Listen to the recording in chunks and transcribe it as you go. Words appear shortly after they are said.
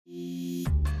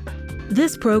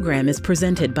This program is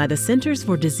presented by the Centers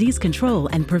for Disease Control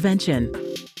and Prevention.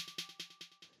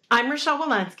 I'm Rochelle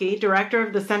Walensky, Director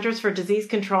of the Centers for Disease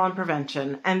Control and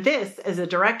Prevention, and this is a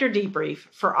Director Debrief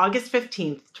for August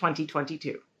 15th,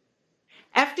 2022.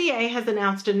 FDA has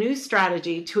announced a new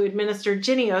strategy to administer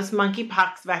JYNNEOS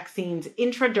monkeypox vaccines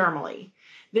intradermally.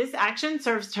 This action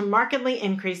serves to markedly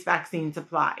increase vaccine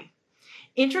supply.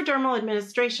 Intradermal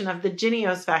administration of the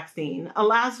JYNNEOS vaccine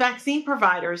allows vaccine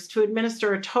providers to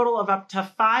administer a total of up to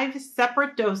 5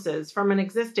 separate doses from an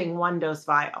existing 1-dose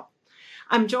vial.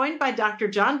 I'm joined by Dr.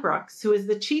 John Brooks, who is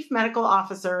the Chief Medical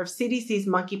Officer of CDC's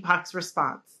Monkeypox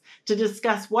response, to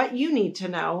discuss what you need to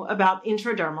know about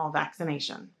intradermal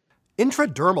vaccination.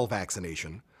 Intradermal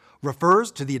vaccination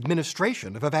refers to the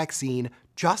administration of a vaccine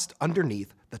just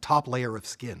underneath the top layer of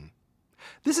skin.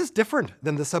 This is different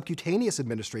than the subcutaneous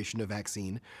administration of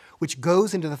vaccine, which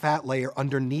goes into the fat layer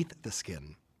underneath the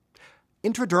skin.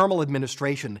 Intradermal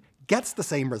administration gets the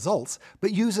same results,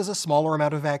 but uses a smaller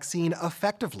amount of vaccine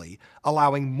effectively,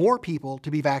 allowing more people to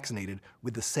be vaccinated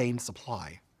with the same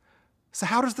supply. So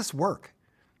how does this work?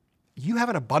 You have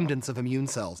an abundance of immune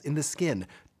cells in the skin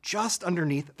just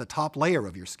underneath the top layer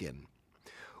of your skin.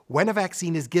 When a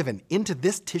vaccine is given into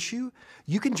this tissue,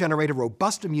 you can generate a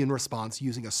robust immune response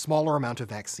using a smaller amount of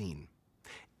vaccine.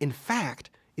 In fact,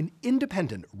 an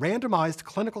independent, randomized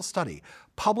clinical study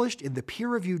published in the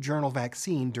peer-reviewed journal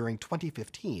Vaccine during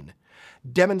 2015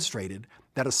 demonstrated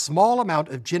that a small amount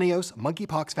of JYNNEOS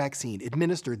monkeypox vaccine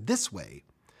administered this way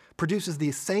produces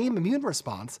the same immune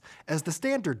response as the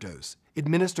standard dose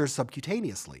administered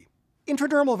subcutaneously.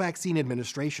 Intradermal vaccine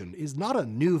administration is not a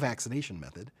new vaccination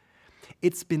method.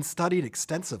 It's been studied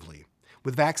extensively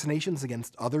with vaccinations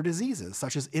against other diseases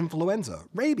such as influenza,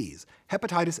 rabies,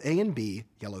 hepatitis A and B,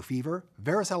 yellow fever,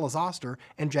 varicella zoster,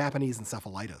 and Japanese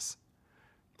encephalitis.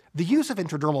 The use of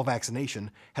intradermal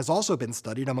vaccination has also been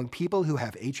studied among people who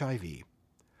have HIV.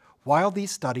 While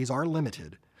these studies are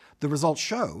limited, the results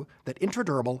show that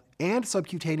intradermal and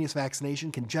subcutaneous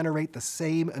vaccination can generate the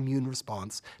same immune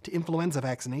response to influenza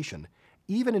vaccination,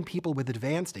 even in people with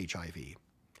advanced HIV.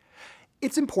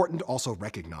 It's important to also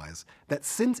recognize that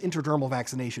since intradermal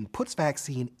vaccination puts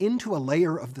vaccine into a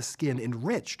layer of the skin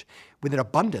enriched with an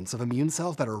abundance of immune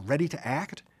cells that are ready to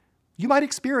act, you might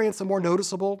experience a more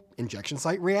noticeable injection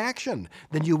site reaction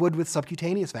than you would with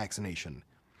subcutaneous vaccination.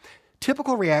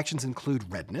 Typical reactions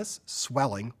include redness,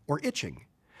 swelling, or itching.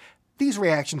 These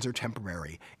reactions are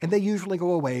temporary, and they usually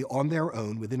go away on their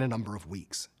own within a number of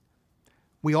weeks.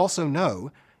 We also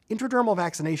know intradermal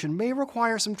vaccination may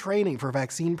require some training for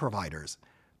vaccine providers.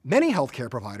 Many healthcare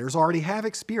providers already have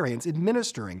experience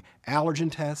administering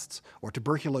allergen tests or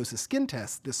tuberculosis skin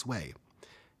tests this way.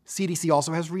 CDC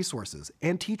also has resources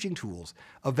and teaching tools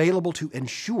available to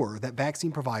ensure that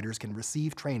vaccine providers can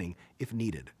receive training if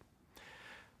needed.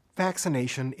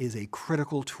 Vaccination is a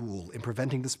critical tool in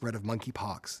preventing the spread of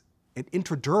monkeypox, and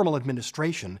intradermal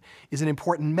administration is an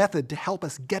important method to help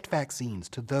us get vaccines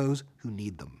to those who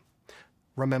need them.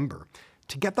 Remember,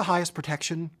 to get the highest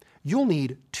protection, you'll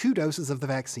need 2 doses of the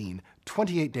vaccine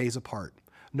 28 days apart,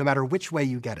 no matter which way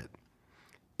you get it.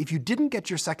 If you didn't get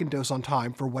your second dose on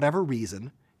time for whatever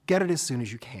reason, get it as soon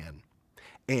as you can.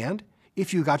 And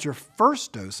if you got your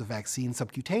first dose of vaccine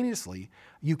subcutaneously,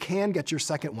 you can get your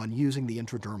second one using the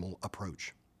intradermal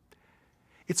approach.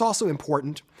 It's also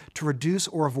important to reduce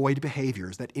or avoid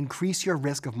behaviors that increase your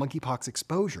risk of monkeypox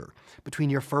exposure between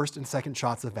your first and second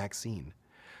shots of vaccine.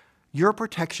 Your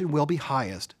protection will be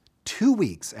highest 2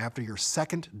 weeks after your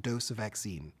second dose of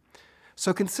vaccine.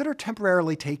 So consider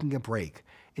temporarily taking a break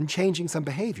and changing some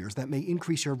behaviors that may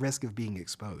increase your risk of being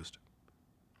exposed.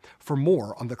 For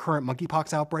more on the current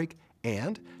monkeypox outbreak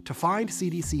and to find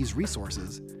CDC's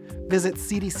resources, visit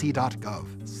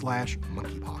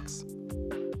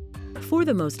cdc.gov/monkeypox. For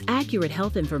the most accurate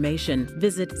health information,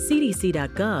 visit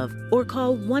cdc.gov or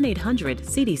call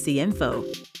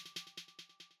 1-800-CDC-INFO.